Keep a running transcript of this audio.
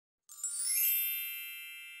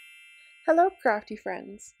Hello, crafty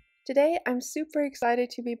friends! Today I'm super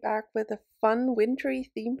excited to be back with a fun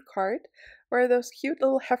wintry themed card where those cute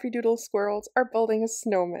little Heffy Doodle squirrels are building a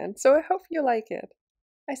snowman, so I hope you like it.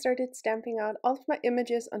 I started stamping out all of my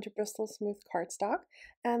images onto Bristol Smooth cardstock,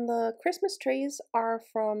 and the Christmas trees are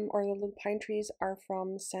from, or the little pine trees are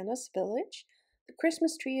from Santa's Village. The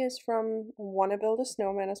Christmas tree is from Wanna Build a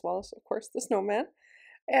Snowman, as well as, of course, the snowman.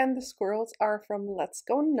 And the squirrels are from Let's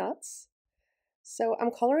Go Nuts. So I'm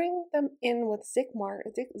coloring them in with Zig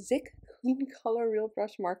Clean Color Real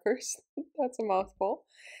Brush markers. That's a mouthful.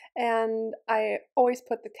 And I always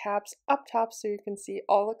put the caps up top so you can see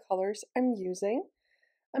all the colors I'm using.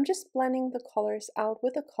 I'm just blending the colors out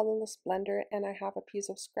with a colorless blender, and I have a piece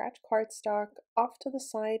of scratch cardstock off to the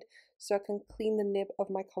side so I can clean the nib of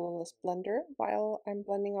my colorless blender while I'm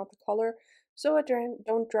blending out the color so I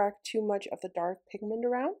don't drag too much of the dark pigment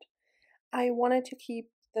around. I wanted to keep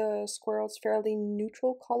the squirrels fairly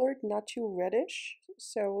neutral colored, not too reddish,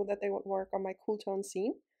 so that they would work on my cool tone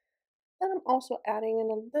scene. Then I'm also adding in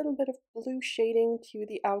a little bit of blue shading to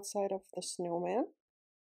the outside of the snowman.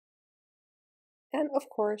 And of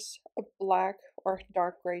course, a black or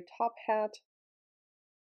dark gray top hat.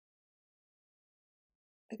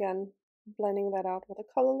 Again, blending that out with a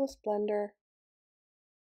colorless blender.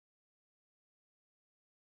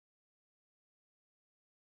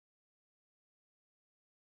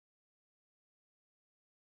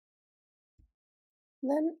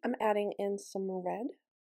 Then I'm adding in some red.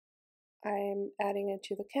 I'm adding it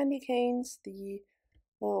to the candy canes, the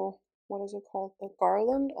little, what is it called, the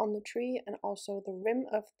garland on the tree, and also the rim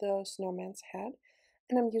of the snowman's head.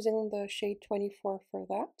 And I'm using the shade 24 for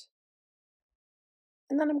that.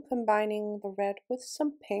 And then I'm combining the red with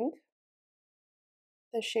some pink.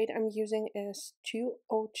 The shade I'm using is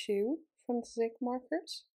 202 from the Zig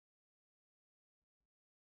markers.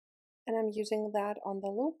 And I'm using that on the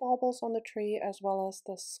little baubles on the tree as well as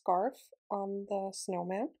the scarf on the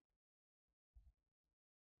snowman.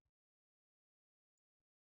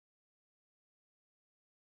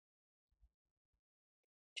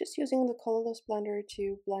 Just using the colorless blender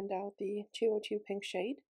to blend out the 202 pink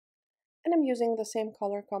shade. And I'm using the same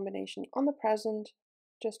color combination on the present,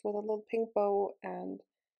 just with a little pink bow, and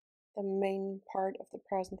the main part of the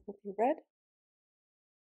present will be red.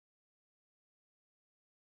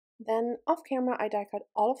 Then off camera I die cut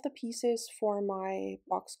all of the pieces for my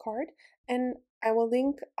box card, and I will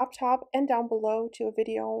link up top and down below to a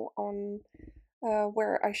video on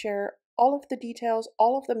where I share all of the details,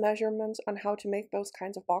 all of the measurements on how to make those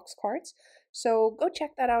kinds of box cards. So go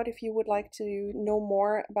check that out if you would like to know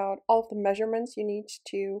more about all of the measurements you need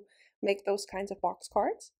to make those kinds of box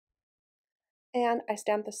cards. And I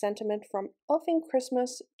stamped the sentiment from Elfing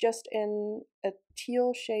Christmas just in a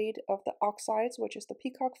teal shade of the Oxides, which is the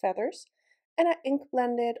peacock feathers. And I ink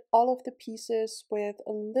blended all of the pieces with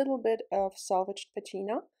a little bit of Salvaged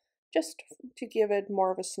Patina, just to give it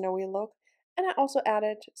more of a snowy look. And I also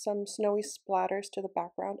added some snowy splatters to the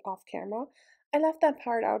background off camera. I left that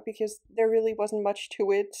part out because there really wasn't much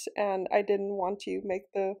to it, and I didn't want to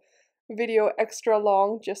make the video extra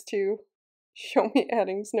long just to show me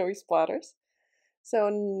adding snowy splatters.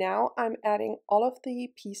 So now I'm adding all of the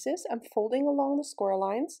pieces. I'm folding along the score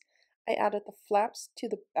lines. I added the flaps to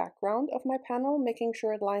the background of my panel, making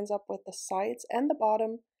sure it lines up with the sides and the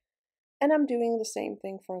bottom. And I'm doing the same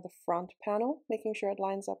thing for the front panel, making sure it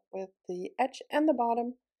lines up with the edge and the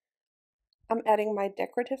bottom. I'm adding my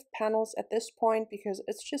decorative panels at this point because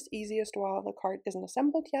it's just easiest while the card isn't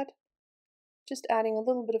assembled yet. Just adding a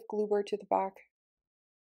little bit of glue to the back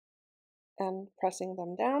and pressing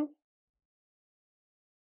them down.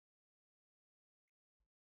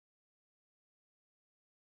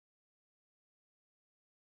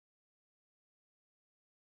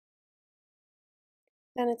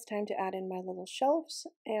 Then it's time to add in my little shelves,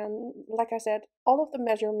 and like I said, all of the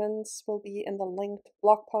measurements will be in the linked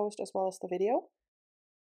blog post as well as the video.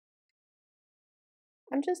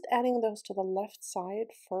 I'm just adding those to the left side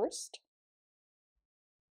first.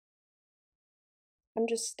 I'm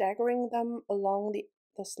just staggering them along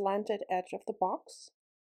the slanted edge of the box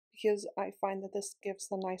because I find that this gives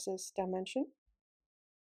the nicest dimension.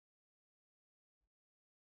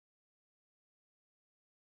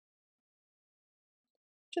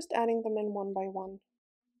 Just adding them in one by one.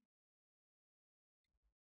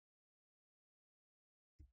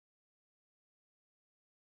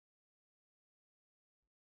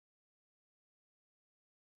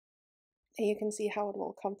 And you can see how it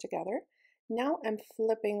will come together. Now I'm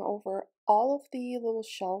flipping over all of the little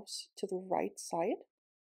shelves to the right side,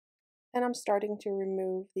 and I'm starting to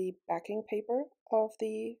remove the backing paper of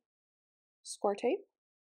the score tape,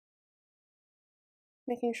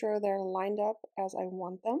 making sure they're lined up as I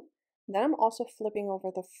want them. Then I'm also flipping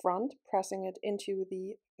over the front, pressing it into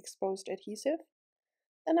the exposed adhesive.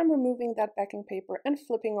 Then I'm removing that backing paper and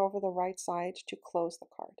flipping over the right side to close the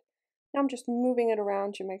card. Now I'm just moving it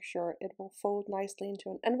around to make sure it will fold nicely into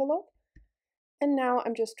an envelope. And now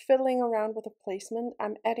I'm just fiddling around with the placement.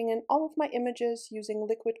 I'm adding in all of my images using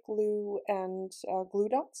liquid glue and glue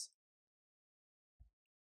dots.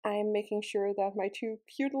 I'm making sure that my two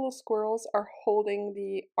cute little squirrels are holding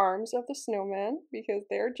the arms of the snowman because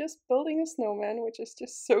they're just building a snowman, which is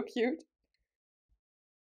just so cute.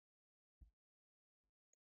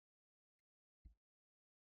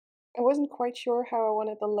 I wasn't quite sure how I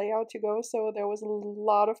wanted the layout to go, so there was a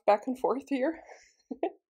lot of back and forth here.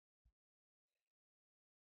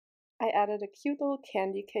 I added a cute little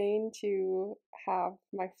candy cane to have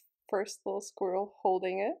my first little squirrel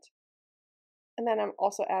holding it. And then I'm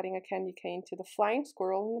also adding a candy cane to the flying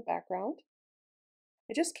squirrel in the background.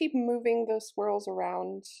 I just keep moving the swirls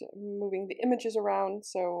around, moving the images around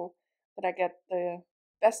so that I get the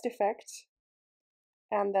best effect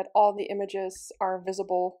and that all the images are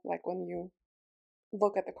visible, like when you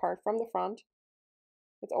look at the card from the front.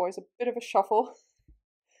 It's always a bit of a shuffle,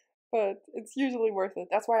 but it's usually worth it.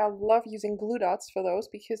 That's why I love using glue dots for those,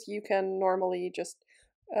 because you can normally just,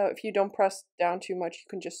 if you don't press down too much, you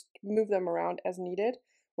can just move them around as needed.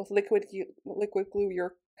 With liquid glue,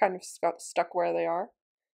 you're kind of stuck where they are.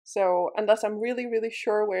 So unless I'm really, really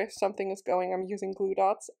sure where something is going, I'm using glue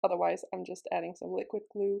dots. Otherwise, I'm just adding some liquid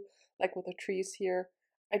glue, like with the trees here.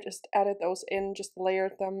 I just added those in, just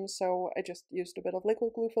layered them, so I just used a bit of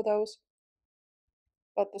liquid glue for those.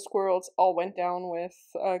 But the squirrels all went down with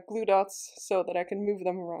glue dots so that I can move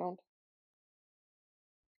them around.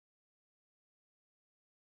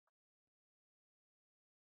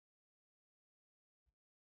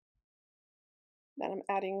 Then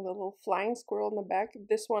I'm adding the little flying squirrel in the back.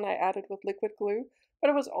 This one I added with liquid glue, but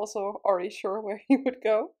I was also already sure where he would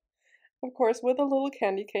go. Of course, with a little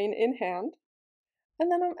candy cane in hand.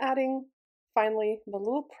 And then I'm adding, finally, the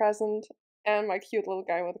little present and my cute little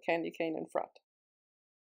guy with a candy cane in front.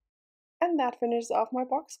 And that finishes off my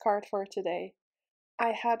box card for today.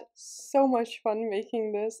 I had so much fun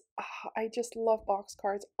making this. I just love box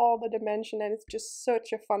cards, all the dimension, and it's just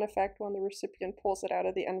such a fun effect when the recipient pulls it out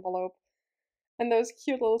of the envelope. And those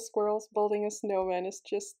cute little squirrels building a snowman is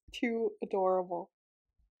just too adorable.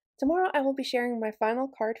 Tomorrow I will be sharing my final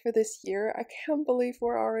card for this year. I can't believe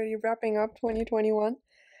we're already wrapping up 2021,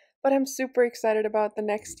 but I'm super excited about the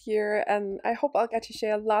next year, and I hope I'll get to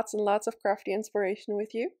share lots and lots of crafty inspiration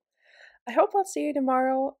with you. I hope I'll see you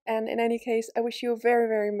tomorrow, and in any case, I wish you a very,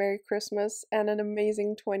 very Merry Christmas and an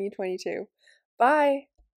amazing 2022. Bye!